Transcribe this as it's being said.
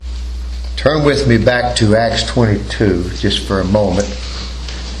Turn with me back to Acts 22 just for a moment.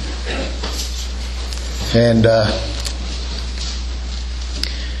 And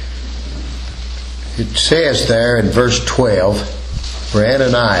it says there in verse 12, for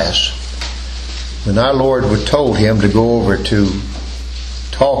Ananias, when our Lord told him to go over to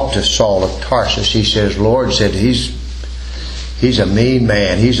talk to Saul of Tarsus, he says, Lord said, he's a mean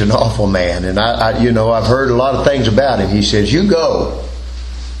man. He's an awful man. And I've heard a lot of things about him. He says, you go.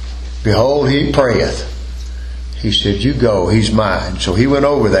 Behold, he prayeth. He said, you go. He's mine. So he went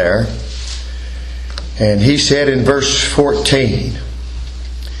over there. And he said in verse 14,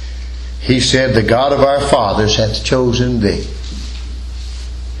 he said, the God of our fathers hath chosen thee.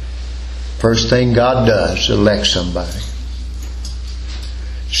 First thing God does, elect somebody.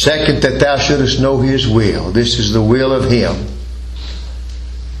 Second, that thou shouldest know His will. This is the will of Him,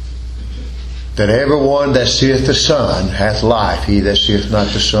 that everyone that seeth the Son hath life. He that seeth not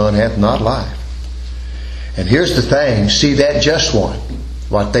the Son hath not life. And here's the thing. See that just one.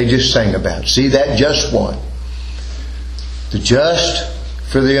 What they just sang about. See that just one. The just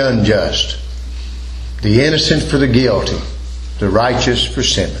for the unjust. The innocent for the guilty. The righteous for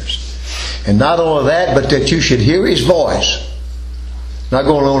sinners. And not only that, but that you should hear His voice. Not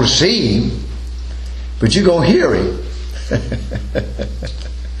going on to see Him, but you're going to hear Him.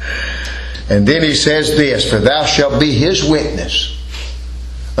 And then he says this, for thou shalt be His witness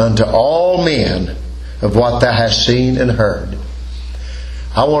unto all men of what thou hast seen and heard.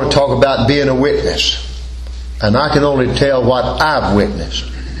 I want to talk about being a witness. And I can only tell what I've witnessed.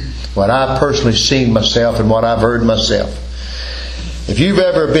 What I've personally seen myself and what I've heard myself. If you've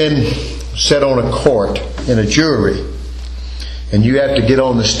ever been set on a court in a jury and you have to get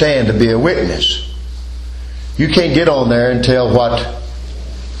on the stand to be a witness, you can't get on there and tell what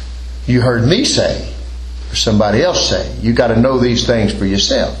you heard me say or somebody else say. You got to know these things for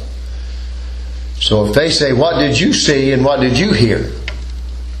yourself. So if they say, what did you see and what did you hear?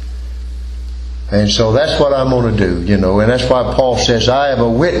 And so that's what I'm going to do, and that's why Paul says, I am a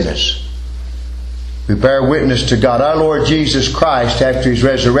witness. We bear witness to God. Our Lord Jesus Christ, after His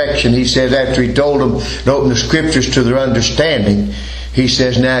resurrection, He says, after He told them to open the Scriptures to their understanding, He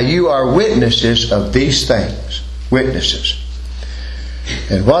says, now you are witnesses of these things. Witnesses.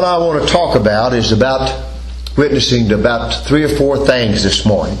 And what I want to talk about is about witnessing to about 3 or 4 things this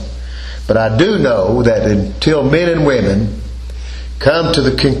morning. But I do know that until men and women come to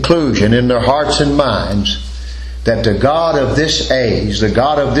the conclusion in their hearts and minds that the God of this age, the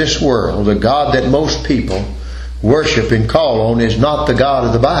God of this world, the God that most people worship and call on is not the God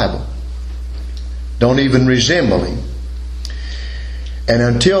of the Bible. Don't even resemble Him. And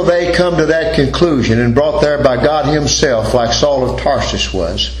until they come to that conclusion and brought there by God Himself, like Saul of Tarsus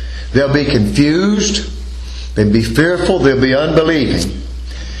was, they'll be confused, they'll be fearful, they'll be unbelieving.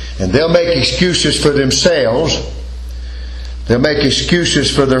 And they'll make excuses for themselves. They'll make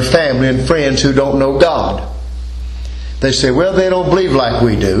excuses for their family and friends who don't know God. They say, well, they don't believe like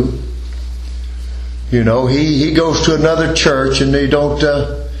we do. He goes to another church and they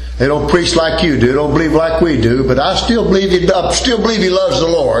don't preach like you do. They don't believe like we do. But I still believe he loves the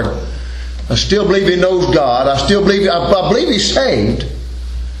Lord. I still believe he knows God. I believe he's saved.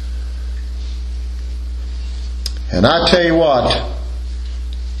 And I tell you what,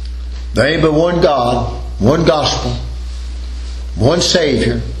 there ain't but one God, one gospel, one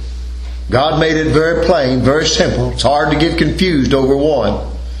Savior. God made it very plain, very simple. It's hard to get confused over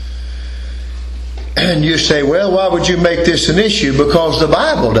one. And you say, well, why would you make this an issue? Because the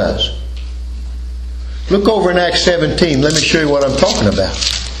Bible does. Look over in Acts 17. Let me show you what I'm talking about.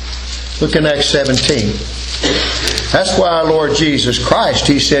 Look in Acts 17. That's why our Lord Jesus Christ,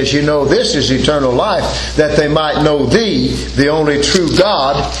 He says, this is eternal life, that they might know Thee, the only true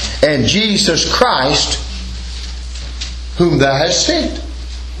God, and Jesus Christ, whom Thou hast sent.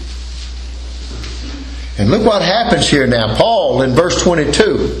 And look what happens here now. Paul in verse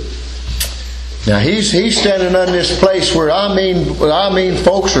 22. Now he's standing in this place where I mean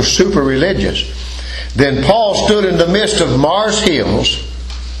folks are super religious. Then Paul stood in the midst of Mars Hills,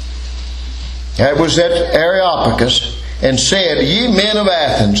 that was at Areopagus, and said, Ye men of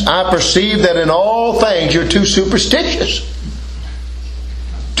Athens, I perceive that in all things you're too superstitious.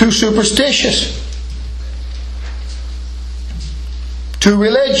 Too superstitious. Too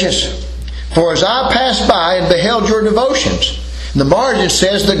religious. For as I passed by and beheld your devotions, and the margin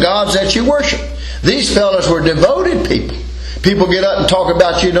says the gods that you worship. These fellows were devoted people. People get up and talk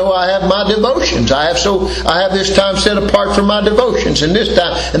about, I have my devotions. I have this time set apart for my devotions, and this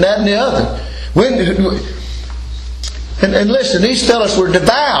time, and that and the other. And listen, these fellas were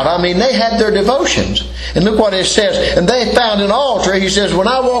devout. I mean, they had their devotions. And look what it says. And they found an altar. He says, when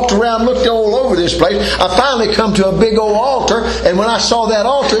I walked around, looked all over this place, I finally come to a big old altar. And when I saw that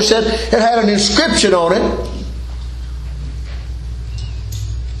altar, it said it had an inscription on it.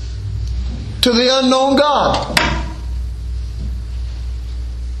 To the unknown God.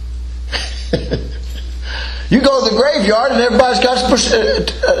 You go to the graveyard and everybody's got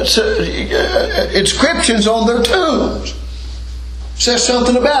inscriptions on their tombs. Says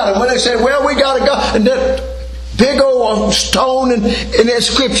something about it. When they say, well, we got a God, and that big old stone and an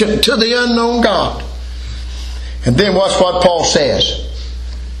inscription, to the unknown God. And then watch what Paul says.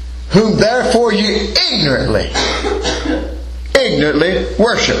 Whom therefore you ignorantly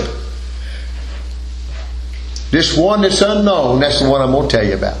worship. This one that's unknown, that's the one I'm going to tell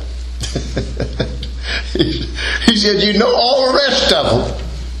you about. He said, you know all the rest of them.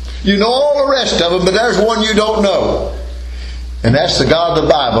 You know all the rest of them, but there's one you don't know. And that's the God of the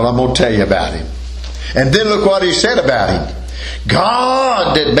Bible. I'm going to tell you about Him. And then look what He said about Him.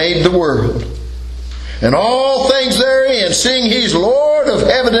 God that made the world and all things therein, seeing He's Lord of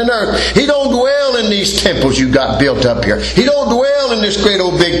heaven and earth. He don't dwell in these temples you got built up here. He don't dwell in this great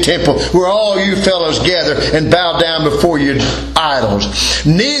old big temple where all you fellows gather and bow down before your idols.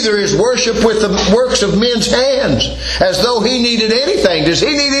 Neither is worship with the works of men's hands, as though He needed anything. Does He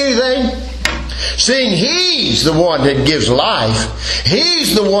need anything? Seeing He's the one that gives life.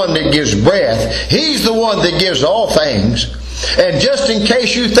 He's the one that gives breath. He's the one that gives all things. And just in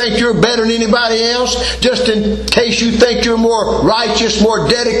case you think you're better than anybody else, just in case you think you're more righteous, more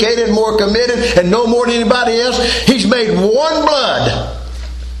dedicated, more committed, and no more than anybody else, He's made one blood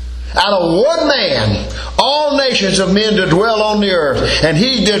out of one man all nations of men to dwell on the earth. And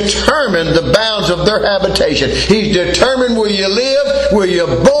He determined the bounds of their habitation. He's determined where you live, where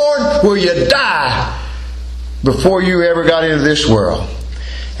you're born, where you die, before you ever got into this world.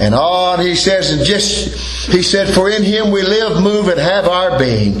 And on He says, He said, for in Him we live, move, and have our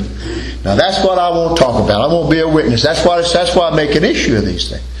being. Now that's what I want to talk about. I want to be a witness. That's why I make an issue of these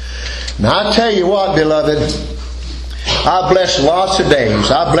things. Now I tell you what, beloved, I bless lots of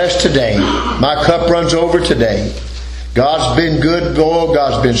days. I bless today. My cup runs over today. God's been good. Oh,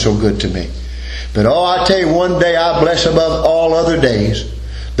 God's been so good to me. But I tell you, one day I bless above all other days.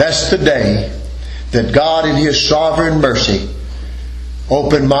 That's the day that God in His sovereign mercy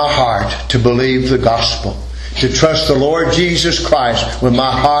opened my heart to believe the gospel, to trust the Lord Jesus Christ with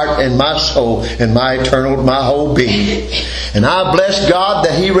my heart and my soul and my whole being. And I bless God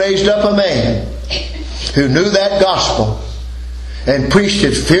that He raised up a man who knew that gospel and preached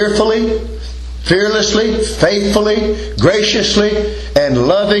it fearfully, fearlessly, faithfully, graciously, and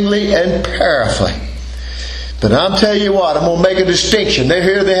lovingly and powerfully. But I'm telling you what, I'm going to make a distinction. They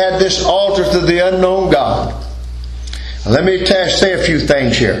had this altar to the unknown God. Let me say a few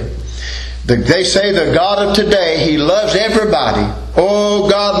things here. They say the God of today, He loves everybody. Oh,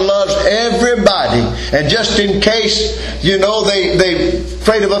 God loves everybody. And just in case, they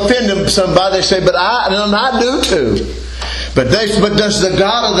afraid of offending somebody, they say, but I do too. But does the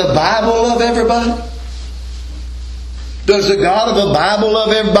God of the Bible love everybody? Does the God of the Bible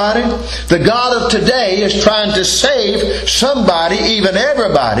love everybody? The God of today is trying to save somebody, even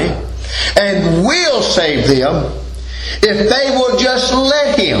everybody, and will save them if they will just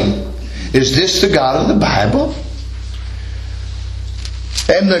let Him. Is this the God of the Bible?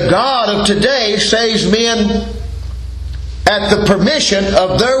 And the God of today saves men at the permission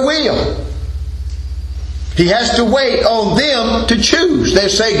of their will. He has to wait on them to choose. They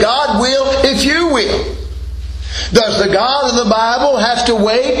say, God will if you will. Does the God of the Bible have to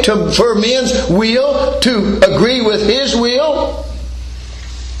wait for men's will to agree with His will?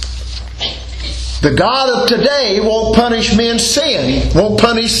 The God of today won't punish men's sin, won't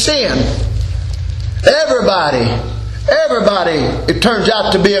punish sin. Everybody, it turns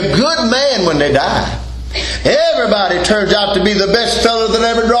out to be a good man when they die. Everybody turns out to be the best fellow that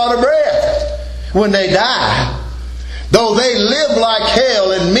ever drawed a breath when they die. Though they live like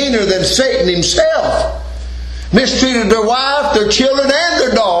hell and meaner than Satan himself. Mistreated their wife, their children, and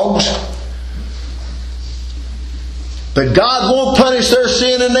their dogs. But God won't punish their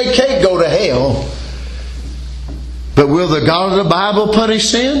sin and they can't go to hell. But will the God of the Bible punish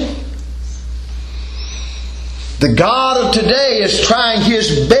sin? The God of today is trying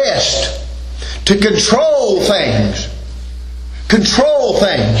His best to control things. Control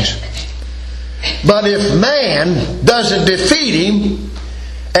things. But if man doesn't defeat Him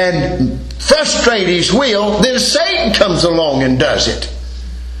and frustrate His will, then Satan comes along and does it.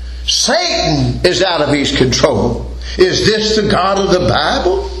 Satan is out of His control. Is this the God of the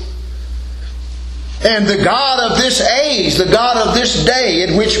Bible? And the God of this age, the God of this day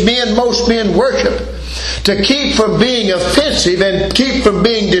in which most men worship, to keep from being offensive and keep from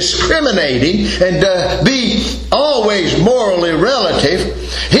being discriminating and be always morally relative,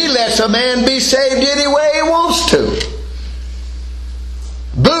 He lets a man be saved any way he wants to.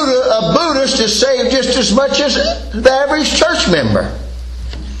 A Buddhist is saved just as much as the average church member.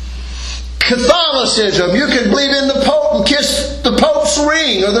 Catholicism, you can believe in the Pope and kiss the Pope's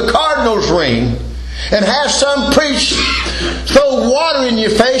ring or the Cardinal's ring, and have some priest throw water in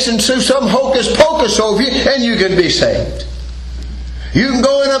your face and do some hocus pocus over you, and you can be saved. You can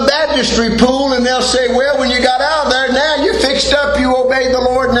go in a baptistry pool and they'll say, well, when you got out there, now you're fixed up, you obeyed the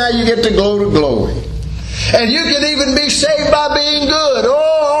Lord, now you get to go to glory. And you can even be saved by being good.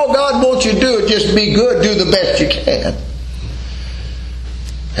 Oh, God wants you to do it. Just be good. Do the best you can.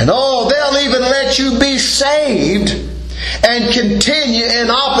 And they'll even let you be saved and continue in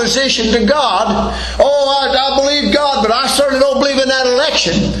opposition to God. I believe God, but I certainly don't believe in that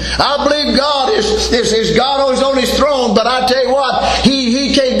election. I believe God is God always on His throne, but I tell you what,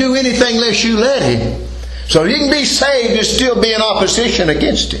 He can't do anything unless you let Him. So you can be saved and still be in opposition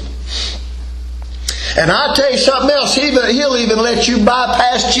against Him. And I tell you something else, He'll even let you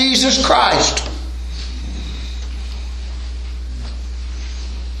bypass Jesus Christ.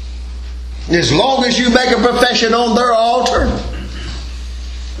 As long as you make a profession on their altar.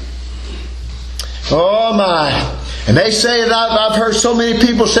 Oh my. And they say that I've heard so many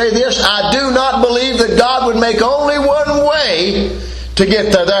people say this, I do not believe that God would make only one way to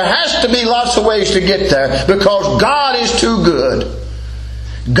get there. There has to be lots of ways to get there, because God is too good.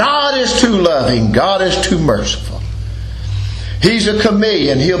 God is too loving. God is too merciful. He's a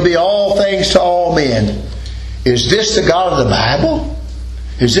chameleon. He'll be all things to all men. Is this the God of the Bible?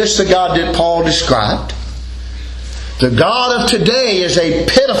 Is this the God that Paul described? The God of today is a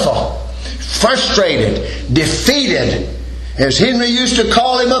pitiful, frustrated, defeated, as Henry used to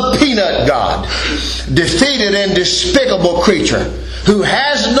call him, a peanut God. Defeated and despicable creature who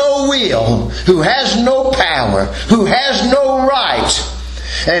has no will, who has no power, who has no rights.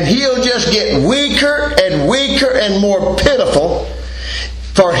 And he'll just get weaker and weaker and more pitiful.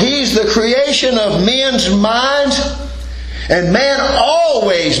 For he's the creation of men's minds. And man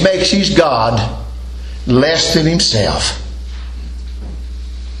always makes his God less than himself.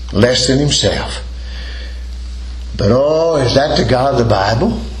 Less than himself. But is that the God of the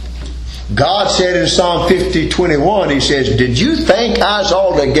Bible? God said in Psalm 50:21, He says, did you think I was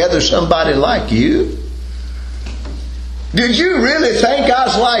altogether somebody like you? Did you really think I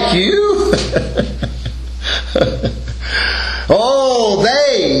was like you?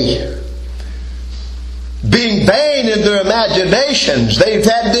 They, being vain in their imaginations, they've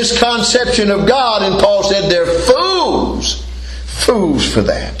had this conception of God, and Paul said they're fools. Fools for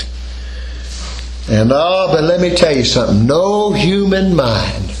that. And but let me tell you something. No human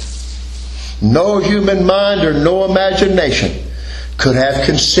mind or no imagination could have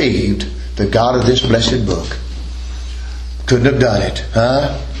conceived the God of this blessed book. Couldn't have done it,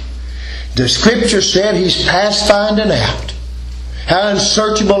 The Scripture said He's past finding out. How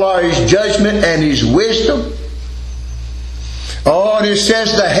unsearchable are His judgment and His wisdom. And it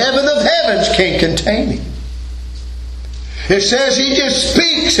says the heaven of heavens can't contain Him. It says He just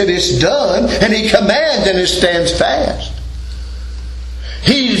speaks and it's done, and He commands and it stands fast.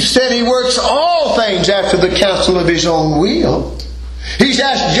 He said He works all things after the counsel of His own will. He's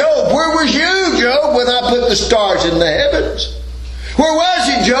asked Job, where was you, Job, when I put the stars in the heavens? Where was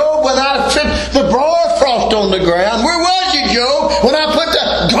you, Job, when I put the broad frost on the ground? Where was you, Job, when I put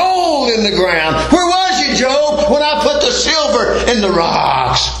the gold in the ground? Where was you, Job, when I put the silver in the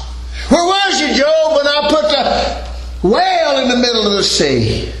rocks? Where was you, Job, when I put the whale in the middle of the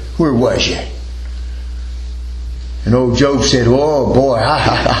sea? Where was you? And old Job said, oh boy,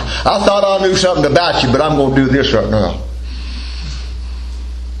 I thought I knew something about you, but I'm going to do this right now.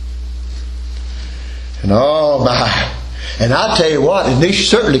 And and I tell you what, and they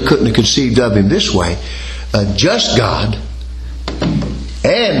certainly couldn't have conceived of Him this way. A just God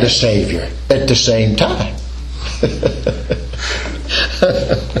and a Savior at the same time.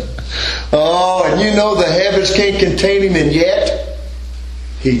 And you know the heavens can't contain Him, and yet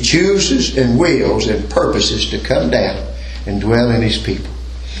He chooses and wills and purposes to come down and dwell in His people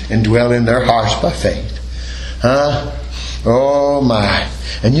and dwell in their hearts by faith. Oh my.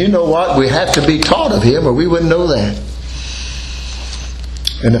 And you know what? We have to be taught of Him, or we wouldn't know that.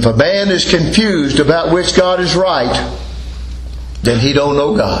 And if a man is confused about which God is right, then he don't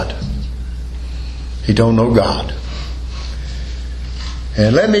know God. He don't know God.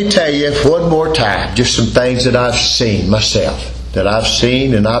 And let me tell you one more time, just some things that I've seen myself. that I've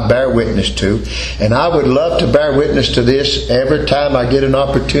seen and I bear witness to. And I would love to bear witness to this every time I get an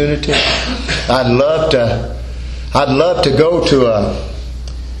opportunity. I'd love to go to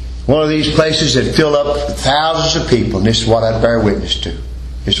one of these places that fill up thousands of people, and this is what I'd bear witness to.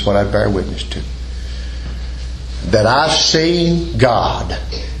 This is what I'd bear witness to. That I've seen God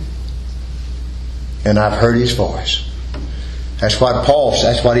and I've heard His voice. That's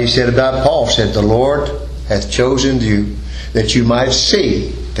what he said about Paul. Said, the Lord hath chosen you that you might see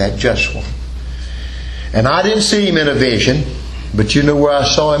that just one. And I didn't see Him in a vision, but you know where I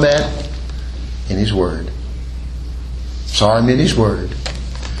saw Him at? In His Word. Saw Him in His Word.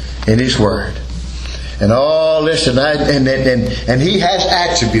 In His Word. And listen, and He has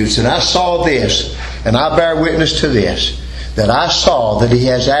attributes, and I saw this, and I bear witness to this, that I saw that He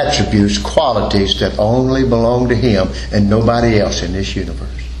has attributes, qualities that only belong to Him and nobody else in this universe.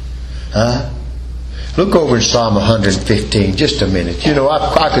 Huh? Look over in Psalm 115, just a minute. You know,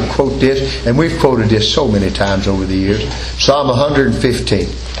 I could quote this, and we've quoted this so many times over the years. Psalm 115.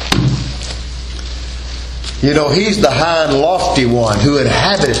 You know, He's the high and lofty one who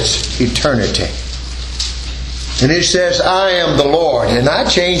inhabits eternity. And it says, I am the Lord, and I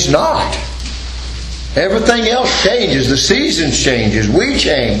change not. Everything else changes. The seasons changes. We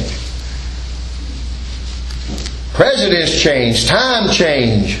change. Presidents change. Time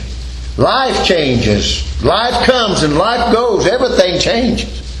change. Life changes. Life comes and life goes. Everything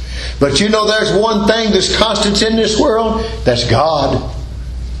changes. But you know there's one thing that's constant in this world. That's God.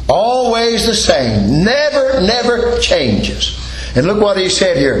 Always the same. Never changes. And look what He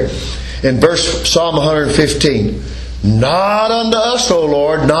said here in Psalm 115. Not unto us, O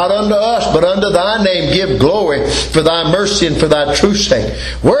Lord, not unto us, but unto Thy name give glory for Thy mercy and for Thy truth's sake.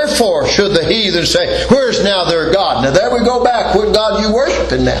 Wherefore should the heathen say, where's now their God? Now there we go back. What God you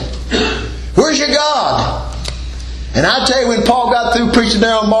worshiping now? Where's your God? And I tell you, when Paul got through preaching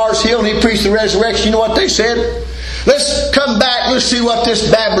there on Mars Hill and he preached the resurrection, you know what they said? Let's come back, let's see what this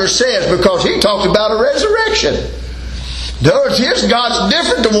babbler says, because he talked about a resurrection. His God's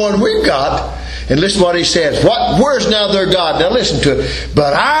different than the one we've got. And listen to what he says. Where's now their God? Now listen to it.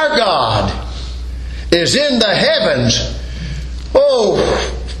 But our God is in the heavens. Oh,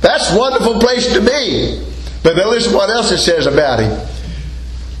 that's a wonderful place to be. But then listen to what else it says about Him.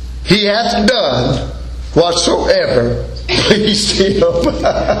 He hath done whatsoever pleased Him.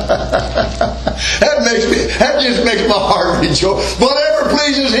 That just makes my heart rejoice. Whatever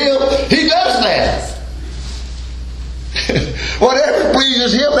pleases Him, He does that. Whatever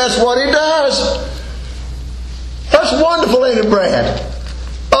pleases Him, that's what He does. That's wonderful, ain't it, Brad?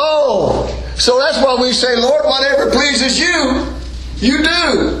 Oh, so that's why we say, Lord, whatever pleases You, You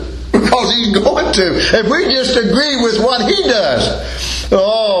do. Because He's going to. If we just agree with what He does.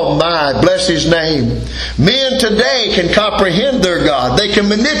 Oh my, bless His name. Men today can comprehend their God. They can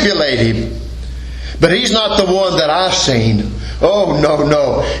manipulate Him. But He's not the one that I've seen. Oh,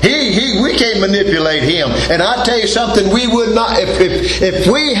 no. We can't manipulate Him. And I tell you something, we would not, if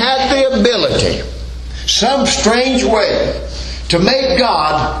we had the ability, some strange way, to make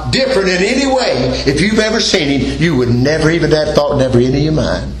God different in any way, if you've ever seen Him, you would never even that thought never enter your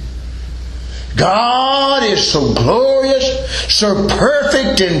mind. God is so glorious, so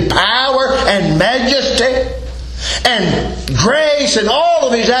perfect in power and majesty and grace, and all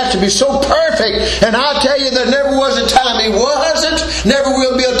of His attributes so perfect. And I tell you, there never was a time He wasn't, never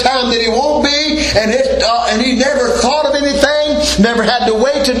will be a time that He won't be, and He never thought of anything, never had to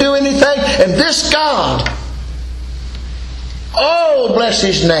wait to do anything. And this God, oh bless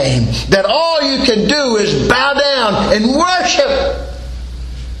His name, that all you can do is bow down and worship.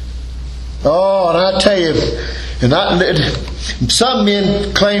 Oh, and I tell you, some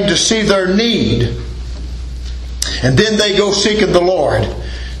men claim to see their need, and then they go seeking the Lord.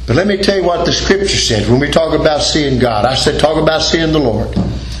 But let me tell you what the Scripture says when we talk about seeing God. I said talk about seeing the Lord.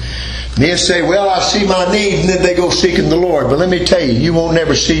 Men say, well, I see my need, and then they go seeking the Lord. But let me tell you, you won't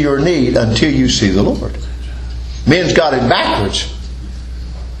never see your need until you see the Lord. Men's got it backwards.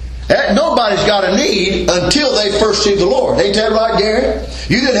 Nobody's got a need until they first see the Lord. Ain't that right, Gary?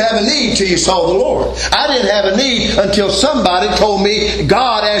 You didn't have a need till you saw the Lord. I didn't have a need until somebody told me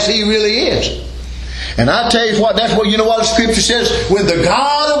God as He really is. And I tell you what, you know what the Scripture says? When the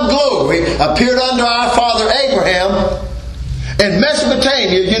God of glory appeared unto our father Abraham in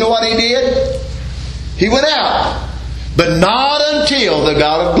Mesopotamia, you know what he did? He went out. But not until the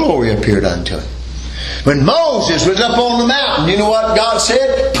God of glory appeared unto him. When Moses was up on the mountain, you know what God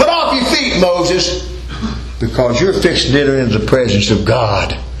said? Put off your feet, Moses, because you're fixing to enter into the presence of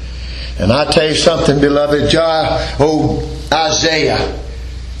God. And I tell you something, beloved, Isaiah,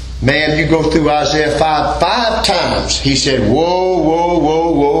 Man, you go through Isaiah 5 times. He said, whoa, whoa,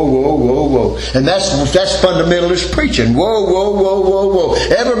 whoa, whoa, whoa, whoa, whoa. And that's fundamentalist preaching. Whoa, whoa, whoa, whoa, whoa.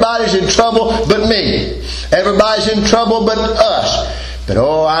 Everybody's in trouble but me. Everybody's in trouble but us. But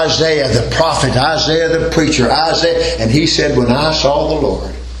Isaiah the prophet, Isaiah the preacher, Isaiah, and he said, when I saw the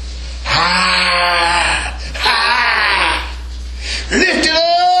Lord, lifted up.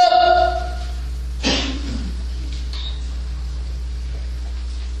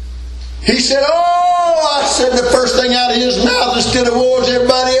 He said, I said the first thing out of his mouth instead of woe is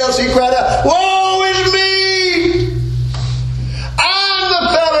everybody else, he cried out, woe is me! I'm the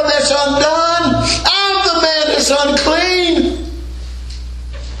fellow that's undone. I'm the man that's unclean.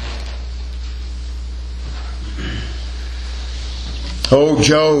 Oh,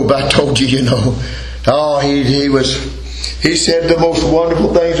 Job, I told you, he said the most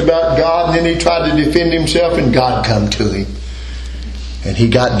wonderful things about God, and then he tried to defend himself, and God come to him. And he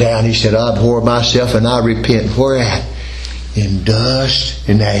got down, he said, I abhor myself and I repent. Where at? In dust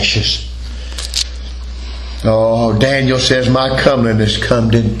and ashes. Oh, Daniel says, my comeliness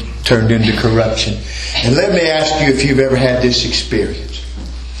turned into corruption. And let me ask you if you've ever had this experience.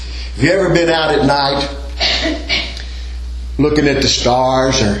 Have you ever been out at night looking at the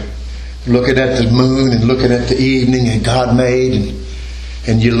stars or looking at the moon and looking at the evening that God made,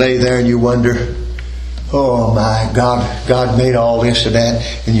 and you lay there and you wonder, oh my God made all this and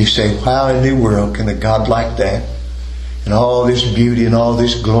that, and you say, how in the world can a God like that, and all this beauty and all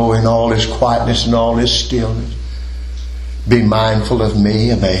this glory and all this quietness and all this stillness, be mindful of me,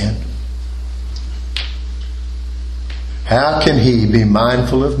 a man? How can He be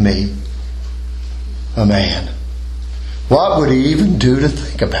mindful of me, a man? What would He even do to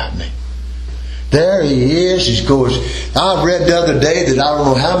think about me? There He is. He goes. I read the other day that I don't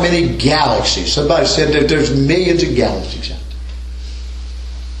know how many galaxies. Somebody said that there's millions of galaxies out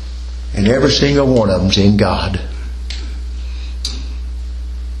there. And every single one of them's in God.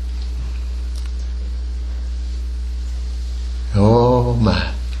 Oh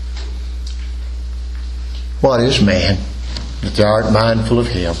my. What is man that thou art mindful of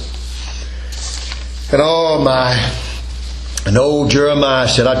him? And oh my. And old Jeremiah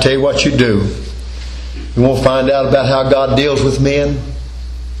said, I tell you what you do. You want to find out about how God deals with men?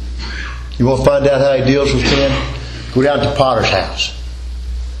 You want to find out how He deals with men? Go down to Potter's house.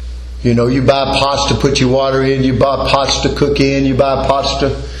 You buy pots to put your water in. You buy pots to cook in. You buy pots to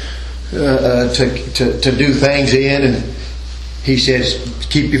do things in. And he says,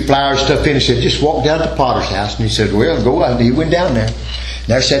 keep your flour stuff in. He said, just walk down to Potter's house. And he said, well, go out. And he went down there. And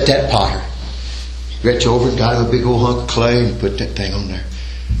there sat that potter. Reached over and got a big old hunk of clay and put that thing on there.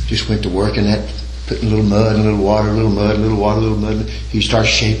 Just went to work in that, putting a little mud, a little water, a little mud, a little water, a little mud. He starts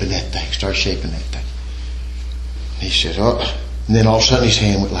shaping that thing. And he says, oh. And then all of a sudden his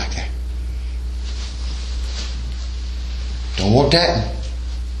hand went like that. Don't want that.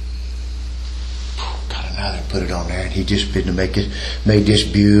 Got another and put it on there. And he just been to made this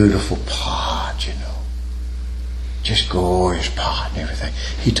beautiful pot, Just glorious pot and everything.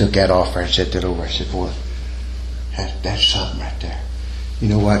 He took that off there and set that over. I said, boy, that's something right there. You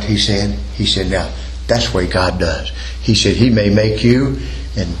know what he said? He said, now, that's the way God does. He said, He may make you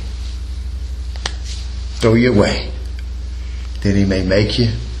and throw you away. Then He may make you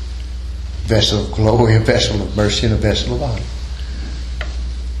a vessel of glory, a vessel of mercy, and a vessel of honor.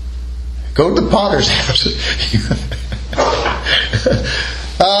 Go to the potter's house.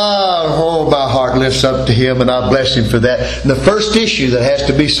 Oh, my heart lifts up to Him, and I bless Him for that. And the first issue that has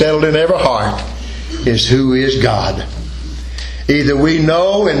to be settled in every heart is, who is God? Either we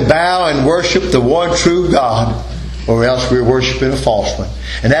know and bow and worship the one true God, or else we're worshiping a false one.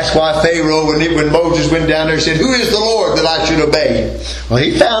 And that's why Pharaoh, when Moses went down there, said, who is the Lord that I should obey? Well,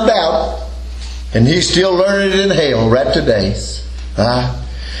 he found out, and he's still learning it in hell right today.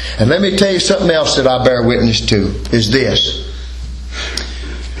 And let me tell you something else that I bear witness to, is this.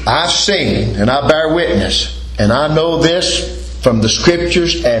 I've seen and I bear witness, and I know this from the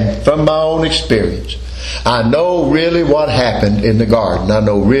Scriptures and from my own experience. I know really what happened in the garden. I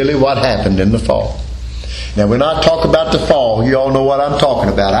know really what happened in the fall. Now, when I talk about the fall, you all know what I'm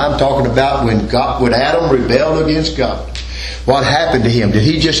talking about. I'm talking about when Adam rebelled against God. What happened to him? Did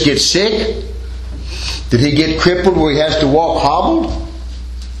he just get sick? Did he get crippled where he has to walk hobbled?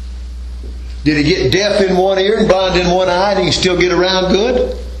 Did he get deaf in one ear and blind in one eye and he can still get around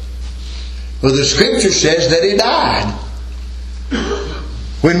good? Well, the Scripture says that he died.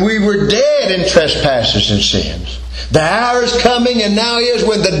 When we were dead in trespasses and sins. The hour is coming, and now is,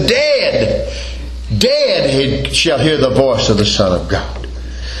 when the dead shall hear the voice of the Son of God.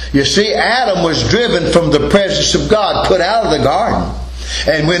 You see, Adam was driven from the presence of God, put out of the garden.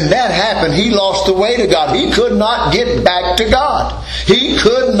 And when that happened, he lost the way to God. He could not get back to God. He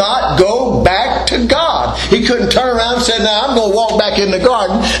could not go back to God. He couldn't turn around and say, now I'm going to walk back in the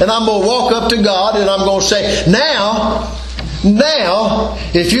garden and I'm going to walk up to God and I'm going to say, now,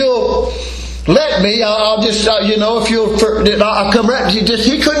 if you'll let me, I'll just, if you'll, I'll come right. He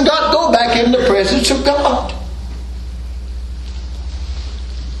couldn't go back in the presence of God.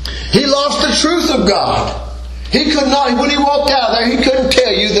 He lost the truth of God. He could not, when he walked out there, he couldn't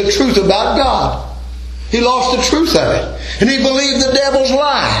tell you the truth about God. He lost the truth of it. And he believed the devil's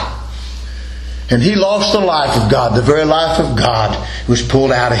lie. And he lost the life of God. The very life of God was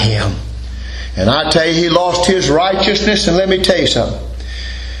pulled out of him. And I tell you, he lost his righteousness. And let me tell you something.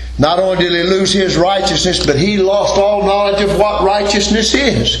 Not only did he lose his righteousness, but he lost all knowledge of what righteousness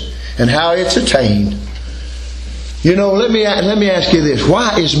is and how it's attained. Let me ask you this.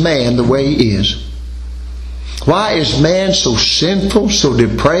 Why is man the way he is? Why is man so sinful, so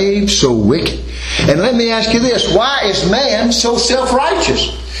depraved, so wicked? And let me ask you this. Why is man so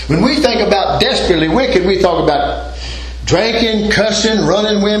self-righteous? When we think about desperately wicked, we talk about drinking, cussing,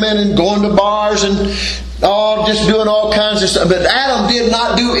 running women, and going to bars, and just doing all kinds of stuff. But Adam did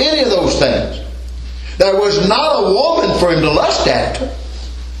not do any of those things. There was not a woman for him to lust after.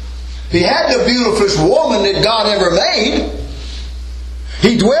 He had the beautifulest woman that God ever made.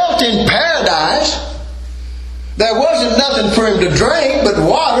 He dwelt in paradise. There wasn't nothing for him to drink but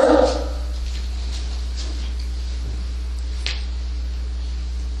water.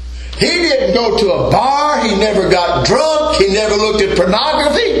 He didn't go to a bar. He never got drunk. He never looked at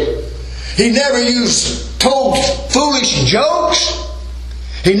pornography. He never told foolish jokes.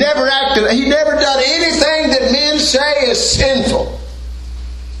 He never done anything that men say is sinful.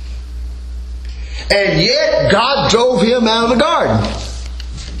 And yet God drove him out of the garden.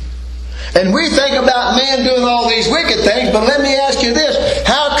 And we think about man doing all these wicked things, but let me ask you this.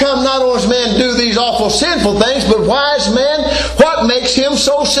 How come not only does man do these awful sinful things, but why is man, what makes him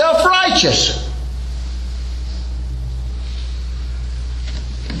so self-righteous?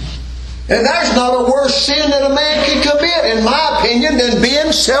 And there's not a worse sin that a man can commit, in my opinion, than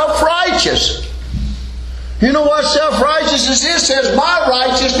being self-righteous. You know what self-righteousness is? It says, my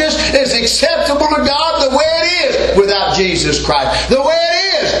righteousness is acceptable to God the way it is without Jesus Christ. The way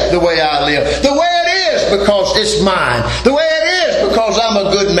it is, the way I live. The way it is because it's mine. The way it is because I'm a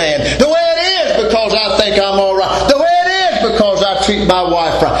good man. The way it is because I think I'm all right. The way it is because I treat my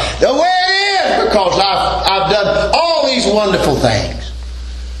wife right. The way it is because I've done all these wonderful things.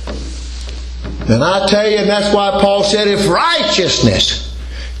 And I tell you, and that's why Paul said, if righteousness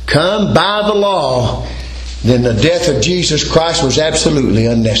come by the law, then the death of Jesus Christ was absolutely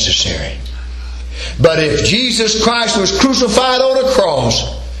unnecessary. But if Jesus Christ was crucified on a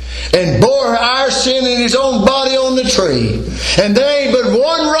cross and bore our sin in His own body on the tree, and there ain't but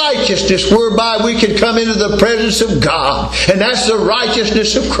one righteousness whereby we can come into the presence of God, and that's the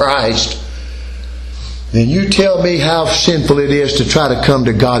righteousness of Christ, then you tell me how sinful it is to try to come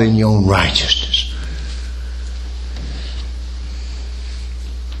to God in your own righteousness.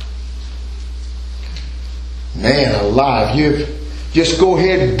 Man alive, you just go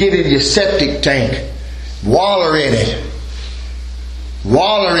ahead and get in your septic tank. Waller in it.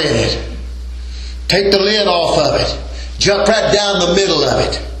 Waller in it. Take the lid off of it. Jump right down the middle of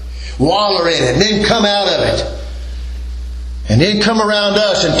it. Waller in it. And then come out of it. And then come around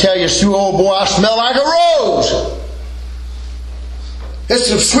us and tell you, oh boy, I smell like a rose.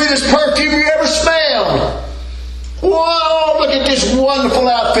 It's the sweetest perfume you ever smelled. Whoa, look at this wonderful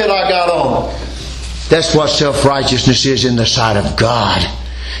outfit I got on. That's what self-righteousness is in the sight of God.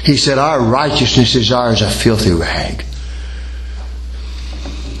 He said, our righteousness is ours, a filthy rag.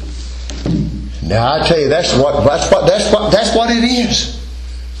 Now I tell you, that's what it is.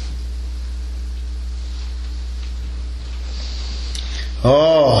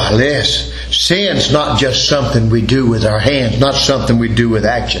 Oh, yes. Sin's not just something we do with our hands, not something we do with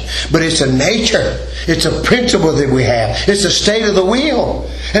action, but it's a nature. It's a principle that we have. It's a state of the will.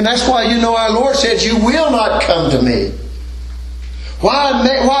 And that's why, our Lord says, you will not come to me. Why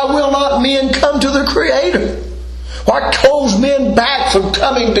will not men come to the Creator? What holds men back from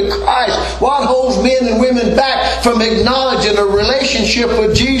coming to Christ? What holds men and women back from acknowledging a relationship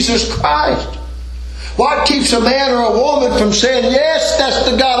with Jesus Christ? What keeps a man or a woman from saying, yes, that's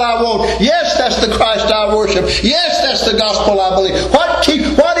the God I want. Yes, that's the Christ I worship. Yes, that's the gospel I believe.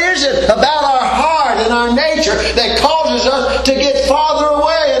 What is it about our heart and our nature that causes us to get farther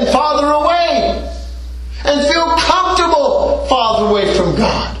away and farther away? And feel comfortable farther away from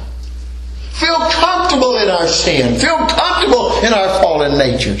God. Feel comfortable in our sin. Feel comfortable in our fallen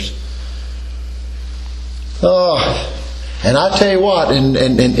natures. Oh, And I tell you what, and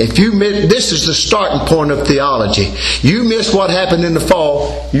if you miss, this is the starting point of theology. You miss what happened in the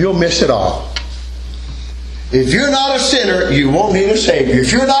fall, you'll miss it all. If you're not a sinner, you won't need a Savior.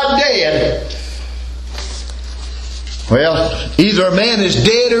 If you're not dead, well, either a man is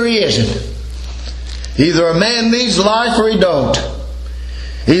dead or he isn't. Either a man needs life or he don't.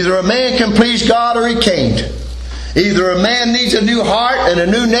 Either a man can please God or he can't. Either a man needs a new heart and a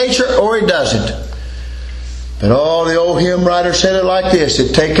new nature or he doesn't. But the old hymn writer said it like this: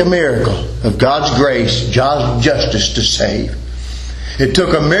 it take a miracle of God's grace, God's justice to save. It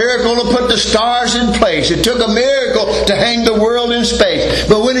took a miracle to put the stars in place. It took a miracle to hang the world in space.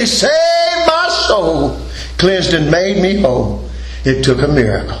 But when He saved my soul, cleansed and made me whole, it took a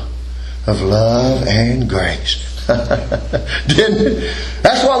miracle of love and grace. Didn't it?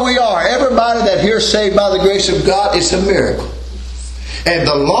 That's what we are. Everybody that here saved by the grace of God, it's a miracle. And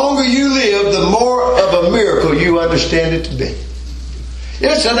the longer you live, the more of a miracle you understand it to be.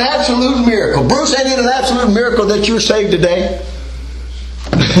 It's an absolute miracle. Bruce, ain't it an absolute miracle that you're saved today?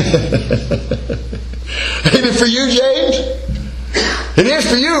 Ain't it for you, James? It is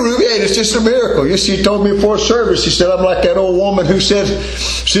for you, Ruby. Ain't it? It's just a miracle. You see, he told me before service, he said, I'm like that old woman who said,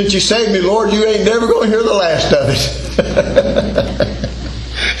 since you saved me, Lord, you ain't never going to hear the last of it.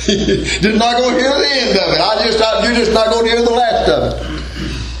 You're not going to hear the end of it. You're just not going to hear the last of it.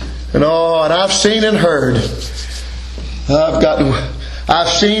 And I've seen and heard. I've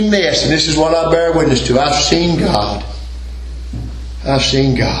seen this, and this is what I bear witness to. I've seen God. I've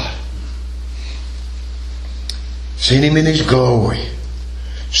seen God. Seen Him in His glory.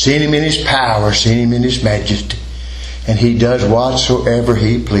 Seen Him in His power. Seen Him in His majesty. And He does whatsoever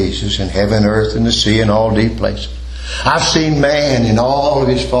He pleases in heaven, earth, and the sea, and all deep places. I've seen man in all of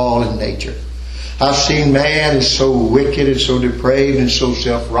his fallen nature. I've seen man is so wicked and so depraved and so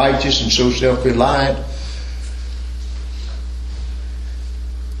self-righteous and so self-reliant.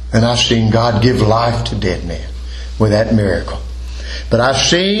 And I've seen God give life to dead men with that miracle. But I've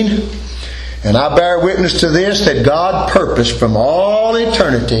seen, and I bear witness to this, that God purposed from all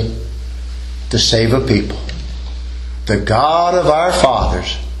eternity to save a people. The God of our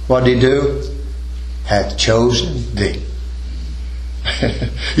fathers, what did He do? Hath chosen thee.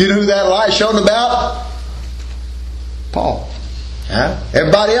 You know who that light shone about? Paul.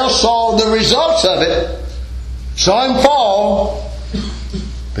 Everybody else saw the results of it. Saw him fall.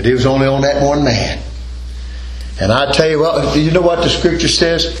 But it was only on that one man. And I tell you what, you know what the Scripture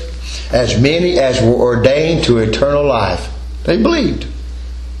says? As many as were ordained to eternal life, they believed.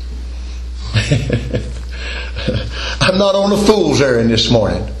 I'm not on a fool's errand this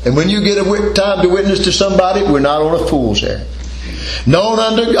morning. And when you get a time to witness to somebody, we're not on a fool's errand. Known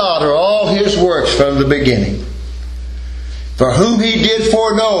unto God are all His works from the beginning. For whom He did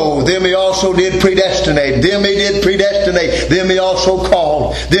foreknow, them He also did predestinate. Them He did predestinate. Them He also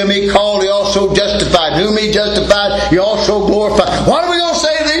called. Them He called, He also justified. Whom He justified, He also glorified. What are we going to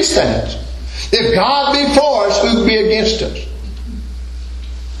say to these things? If God be for us, who be against us?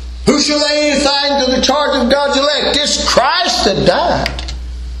 Who shall lay anything to the charge of God's elect? It's Christ that died.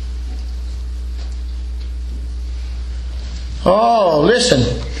 Oh, listen.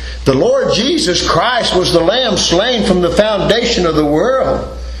 The Lord Jesus Christ was the Lamb slain from the foundation of the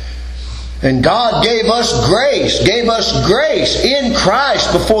world. And God gave us grace in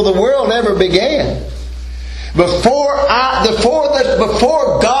Christ before the world ever began. Before God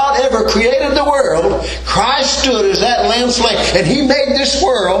ever created the world, Christ stood as that Lamb slain. And He made this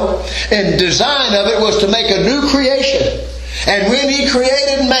world, and the design of it was to make a new creation. And when He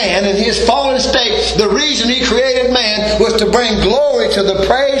created man in his fallen state, the reason He created man was to bring glory to the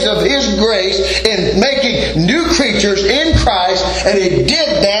praise of His grace in making new creatures in Christ. And He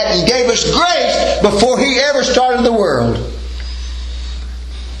did that and gave us grace before He ever started the world.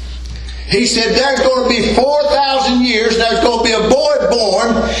 He said there's going to be 4,000 years, there's going to be a boy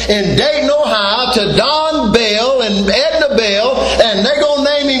born in Dayton, Ohio to Don Bell and Edna Bell, and they're going to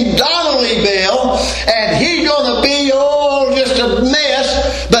name him Donnelly Bell, and he's going to be just a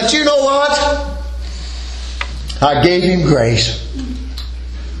mess. But you know what? I gave him grace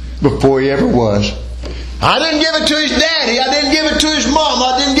before he ever was. I didn't give it to his daddy. I didn't give it to his mom.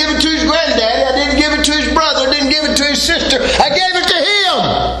 I didn't give it to his granddaddy. I didn't give it to his brother. I didn't give it to his sister. I gave it to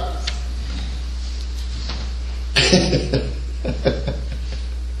him.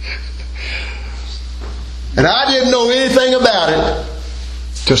 And I didn't know anything about it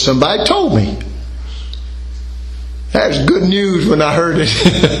till somebody told me. That was good news when I heard it.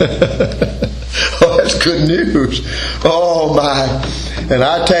 Oh, that's good news. Oh my. And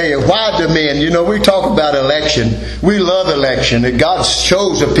I tell you, why do men, we talk about election. We love election. That God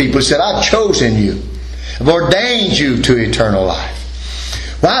chose a people. He said, I've chosen you. have ordained you to eternal life.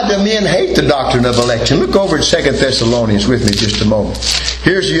 Why do men hate the doctrine of election? Look over at 2 Thessalonians with me just a moment.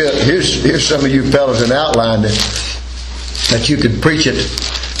 Here's some of you fellows an outline that you could preach it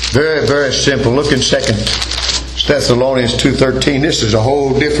very, very simple. Look in 2 Thessalonians 2:13. This is a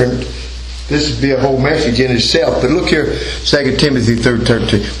whole different, this would be a whole message in itself. But look here, 2 Timothy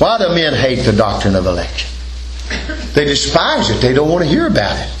 3:13. Why do men hate the doctrine of election? They despise it. They don't want to hear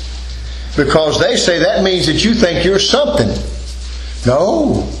about it. Because they say that means that you think you're something.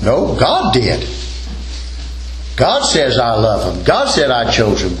 No, God did. God says I love them. God said I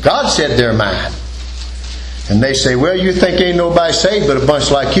chose them. God said they're mine. And they say, well, you think ain't nobody saved but a bunch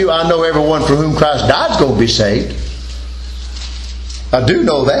like you. I know everyone for whom Christ died's going to be saved. I do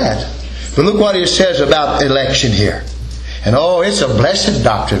know that. But look what it says about election here. And it's a blessed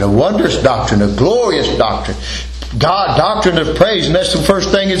doctrine, a wondrous doctrine, a glorious doctrine. God, doctrine of praise. And that's the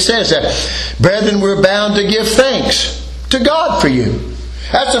first thing it says there. Brethren, we're bound to give thanks to God for you.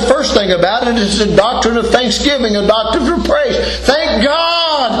 That's the first thing about it. It's a doctrine of thanksgiving, a doctrine of praise. Thank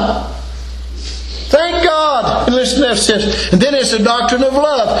God. Thank God. And listen to this. And then it's a doctrine of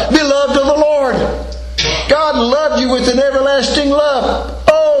love. Beloved of the Lord. God loved you with an everlasting love.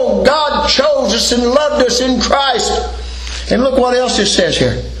 Oh, God chose us and loved us in Christ. And look what else it says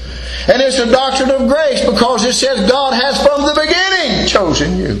here. And it's a doctrine of grace because it says God has from the beginning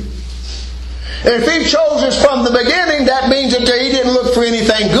chosen you. If He chose us from the beginning, that means that He didn't look for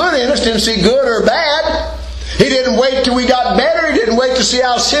anything good in us, didn't see good or bad. He didn't wait till we got better. He didn't wait to see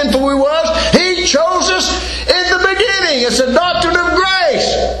how sinful we was. He chose us in the beginning. It's a doctrine of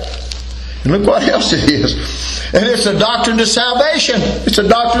grace. And look what else it is. And it's a doctrine of salvation. It's a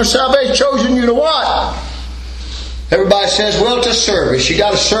doctrine of salvation. Chosen you to what? Everybody says, well, to service. You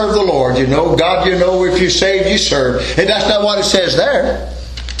got to serve the Lord. You know, God, you know, if you're saved, you serve. And that's not what it says there.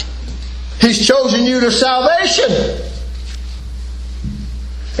 He's chosen you to salvation.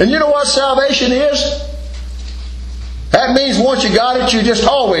 And you know what salvation is? That means once you got it, you just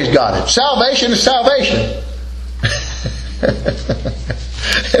always got it. Salvation is salvation.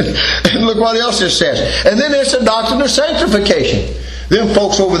 and look what else it says. And then it's a doctrine of sanctification. Them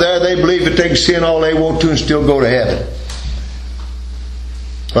folks over there, they believe that they can sin all they want to and still go to heaven.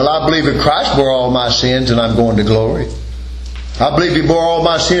 Well, I believe that Christ bore all my sins and I'm going to glory. I believe He bore all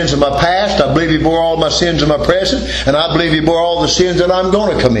my sins in my past. I believe He bore all my sins in my present. And I believe He bore all the sins that I'm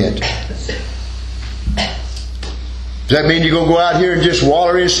going to commit. Does that mean you're going to go out here and just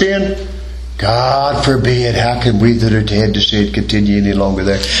waller in sin? God forbid. How can we that are dead to sin continue any longer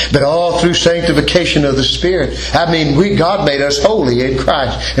there? But all through sanctification of the Spirit. I mean, God made us holy in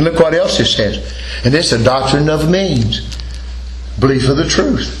Christ. And look what else it says. And it's a doctrine of means. Belief of the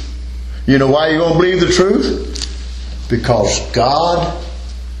truth. You know why you're going to believe the truth? Because God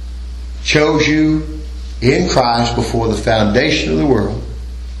chose you in Christ before the foundation of the world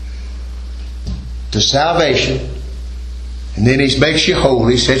to salvation. And then He makes you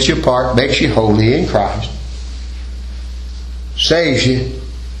holy, sets you apart, makes you holy in Christ. Saves you.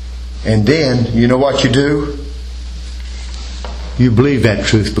 And then, you know what you do? You believe that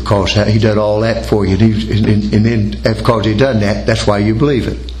truth because He did all that for you. And then because He done that, that's why you believe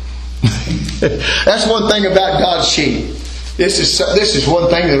it. That's one thing about God's sheep. This is one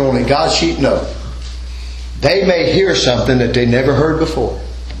thing that only God's sheep know. They may hear something that they never heard before.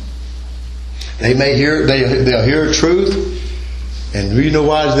 They'll hear truth. And you know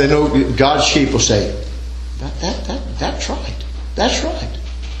why? They know God's sheep will say, that's right. That's right.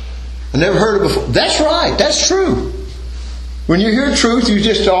 I never heard it before. That's right. That's true. When you hear truth, you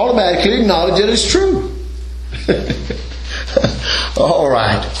just automatically acknowledge that it's true. All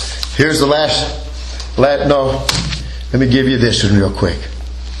right. Here's the last. No, let me give you this one real quick.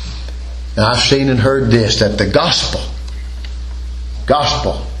 Now, I've seen and heard this, that the gospel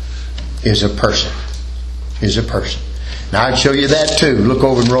is a person. Is a person. Now, I'd show you that too. Look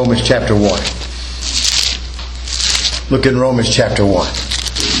over in Romans chapter 1. Look in Romans chapter 1.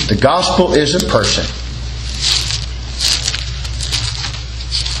 The gospel is a person.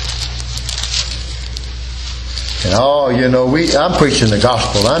 And you know, I'm preaching the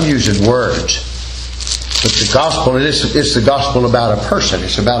gospel. I'm using words. But the gospel, it's the gospel about a person.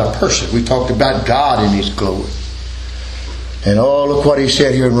 It's about a person. We talked about God in His glory. And look what he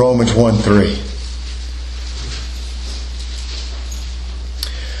said here in Romans 1:3.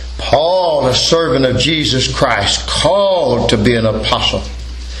 Paul, a servant of Jesus Christ, called to be an apostle.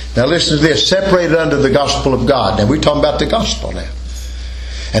 Now listen to this. Separated under the gospel of God. Now we're talking about the gospel now.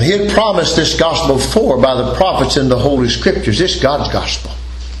 And he had promised this gospel before by the prophets in the Holy Scriptures. This is God's gospel.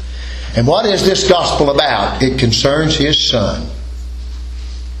 And what is this gospel about? It concerns His Son.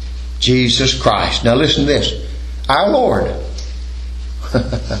 Jesus Christ. Now listen to this. Our Lord,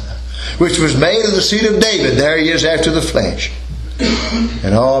 which was made of the seed of David. There He is after the flesh.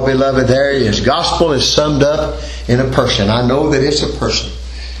 And oh, beloved, there He is. Gospel is summed up in a person. I know that it's a person.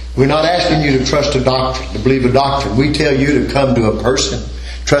 We're not asking you to trust a doctrine, to believe a doctrine. We tell you to come to a person.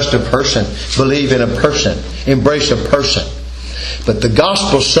 Trust a person. Believe in a person. Embrace a person. But the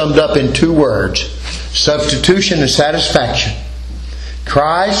gospel summed up in 2 words. Substitution and satisfaction.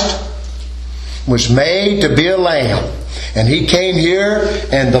 Christ was made to be a lamb. And He came here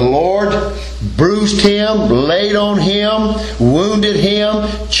and the Lord bruised Him, laid on Him, wounded Him,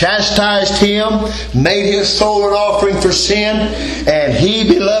 chastised Him, made His soul an offering for sin. And He,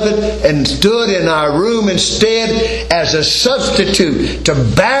 beloved, and stood in our room instead as a substitute to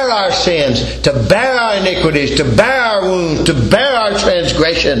bear our sins, to bear our iniquities, to bear our wounds, to bear our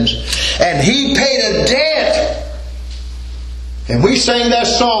transgressions. And He paid a debt. And we sang that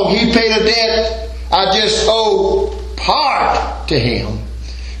song, He paid a debt I just owe part to Him.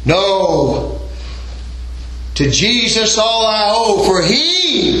 No. To Jesus all I owe, for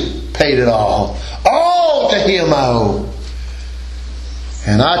He paid it all. All to Him I owe.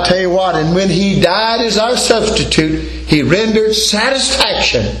 And I tell you what, and when He died as our substitute, He rendered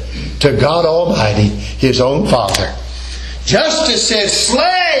satisfaction to God Almighty, His own Father. Justice said,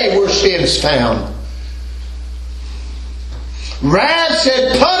 slay where sin's found. Wrath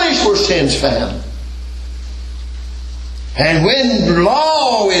said, punish where sin's found. And when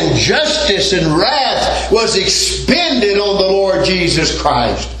law and justice and wrath was expended on the Lord Jesus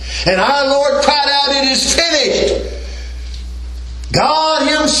Christ, and our Lord cried out, it is finished. God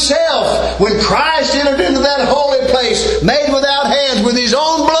Himself, when Christ entered into that holy place, made without hands, with His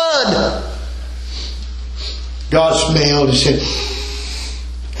own blood, God smelled and said,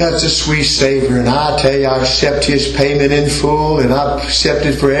 that's a sweet savor. And I tell you, I accept His payment in full, and I accept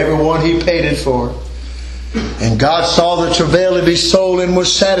it for everyone He paid it for. And God saw the travail of His soul and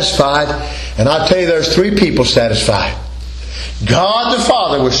was satisfied. And I tell you, there's 3 people satisfied. God the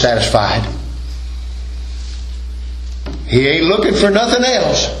Father was satisfied. He ain't looking for nothing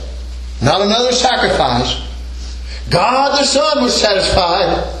else. Not another sacrifice. God the Son was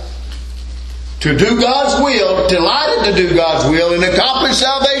satisfied to do God's will, delighted to do God's will and accomplish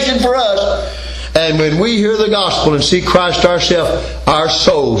salvation for us. And when we hear the gospel and see Christ ourselves, our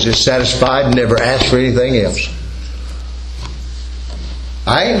souls is satisfied and never ask for anything else.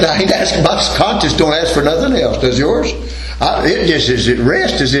 I ain't asking my conscience, don't ask for nothing else. Does yours? It just is at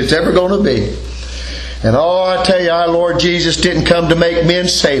rest as it's ever going to be. And I tell you, our Lord Jesus didn't come to make men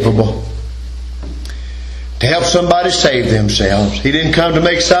savable, to help somebody save themselves. He didn't come to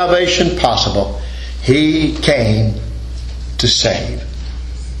make salvation possible. He came to save.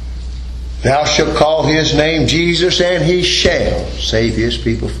 Thou shalt call His name Jesus, and He shall save His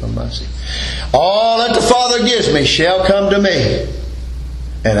people from my sin. All that the Father gives me shall come to me,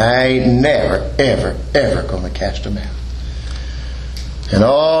 and I ain't never, ever, ever going to cast them out. And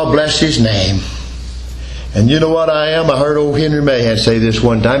bless His name. And you know what I am? I heard old Henry Mahan say this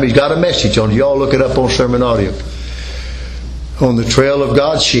one time. He's got a message on it. Y'all look it up on Sermon Audio. On the trail of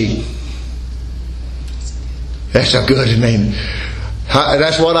God's sheep. That's a good name.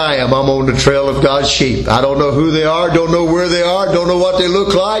 That's what I am. I'm on the trail of God's sheep. I don't know who they are, don't know where they are, don't know what they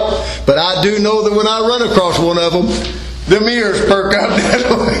look like, but I do know that when I run across one of them, them ears perk up that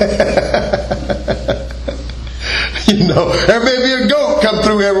way. You know, there may be a goat come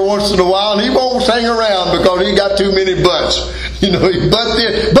through every once in a while, and he won't hang around because he got too many butts. You know, he butt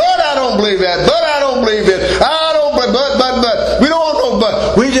this, but I don't believe that, but I don't believe it, I don't believe, but. We don't want no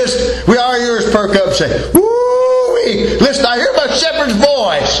but. Our ears perk up and say, woo-wee, listen, I hear my shepherd's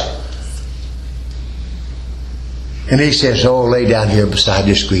voice. And he says, oh, lay down here beside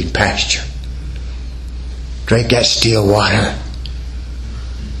this green pasture. Drink that still water.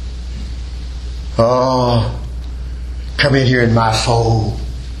 Oh, come in here in my fold.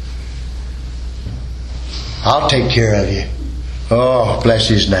 I'll take care of you. Oh, bless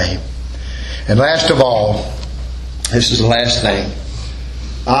His name. And last of all, this is the last thing.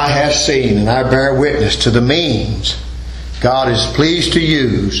 I have seen and I bear witness to the means God is pleased to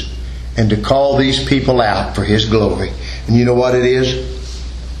use and to call these people out for His glory. And you know what it is?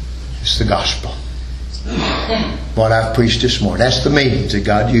 It's the gospel. What I've preached this morning. That's the means that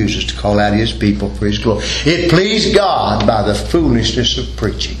God uses to call out His people for His glory. It pleased God by the foolishness of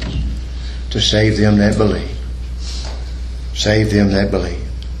preaching to save them that believe. Save them that believe.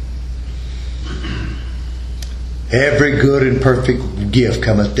 Every good and perfect gift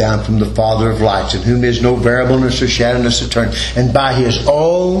cometh down from the Father of lights, in whom is no variableness or shadowness of turning. And by His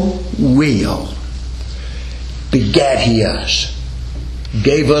own will begat He us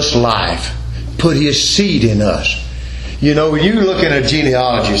gave us life, put His seed in us. You know, when you look at a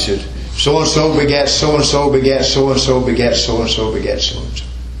genealogy, it says, so-and-so begat so-and-so begat so-and-so begat so-and-so begat so-and-so.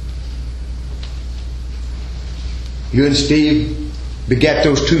 You and Steve begat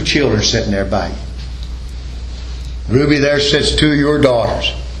those 2 children sitting there by you. Ruby there sits 2 of your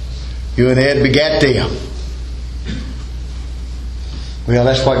daughters. You and Ed begat them. Well,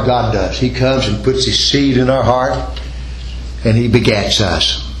 that's what God does. He comes and puts His seed in our heart, and He begats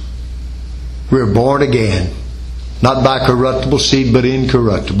us. We're born again, not by corruptible seed, but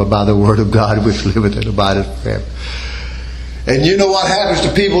incorruptible, by the Word of God which liveth and abideth forever. And you know what happens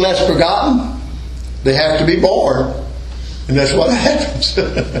to people that's forgotten? They have to be born. And that's what happens.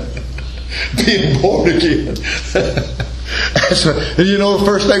 Being born again. And you know the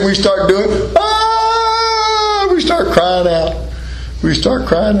first thing we start doing? We start crying out. We start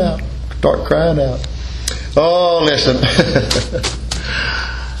crying out. Start crying out. Oh, listen.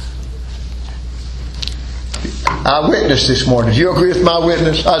 I witnessed this morning. Did you agree with my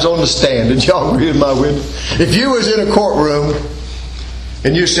witness? I was on the stand. Did y'all agree with my witness? If you was in a courtroom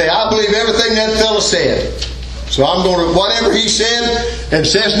and you say, I believe everything that fellow said, so I'm going to, whatever he said and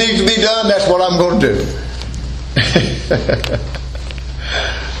says needs to be done, that's what I'm going to do.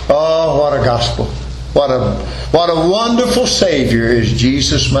 Oh, what a gospel. What a wonderful Savior is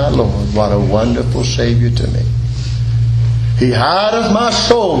Jesus my Lord. What a wonderful Savior to me. He hideth my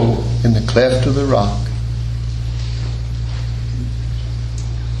soul in the cleft of the rock.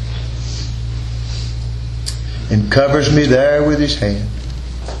 And covers me there with His hand.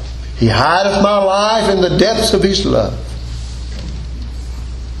 He hideth my life in the depths of His love.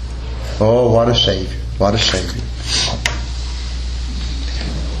 Oh, what a Savior. What a Savior.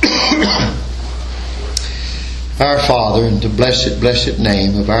 Our Father, in the blessed, blessed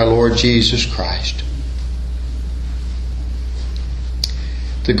name of our Lord Jesus Christ.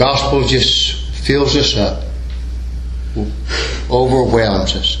 The gospel just fills us up,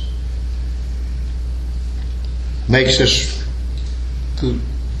 overwhelms us, makes us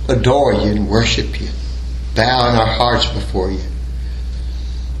adore You and worship You, bow in our hearts before You.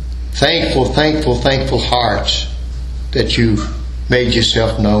 Thankful, thankful, thankful hearts that You made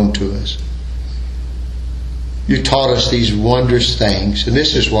Yourself known to us. You taught us these wondrous things, and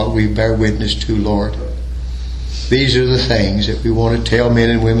this is what we bear witness to, Lord. These are the things that we want to tell men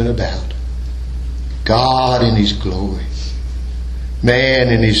and women about. God in His glory, man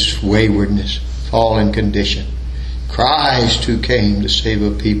in his waywardness, fallen condition, Christ who came to save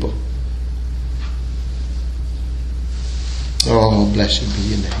a people. Oh, blessed be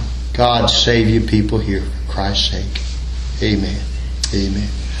Your name. God, save Your people here for Christ's sake. Amen. Amen.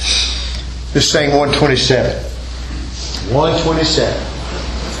 Let's sing 127. 127.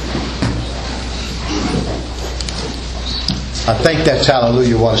 I think that's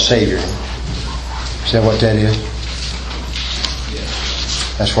Hallelujah, what a Savior. Is that what that is?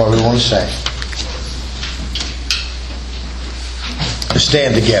 That's what we want to say. Let's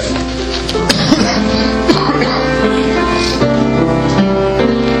stand together.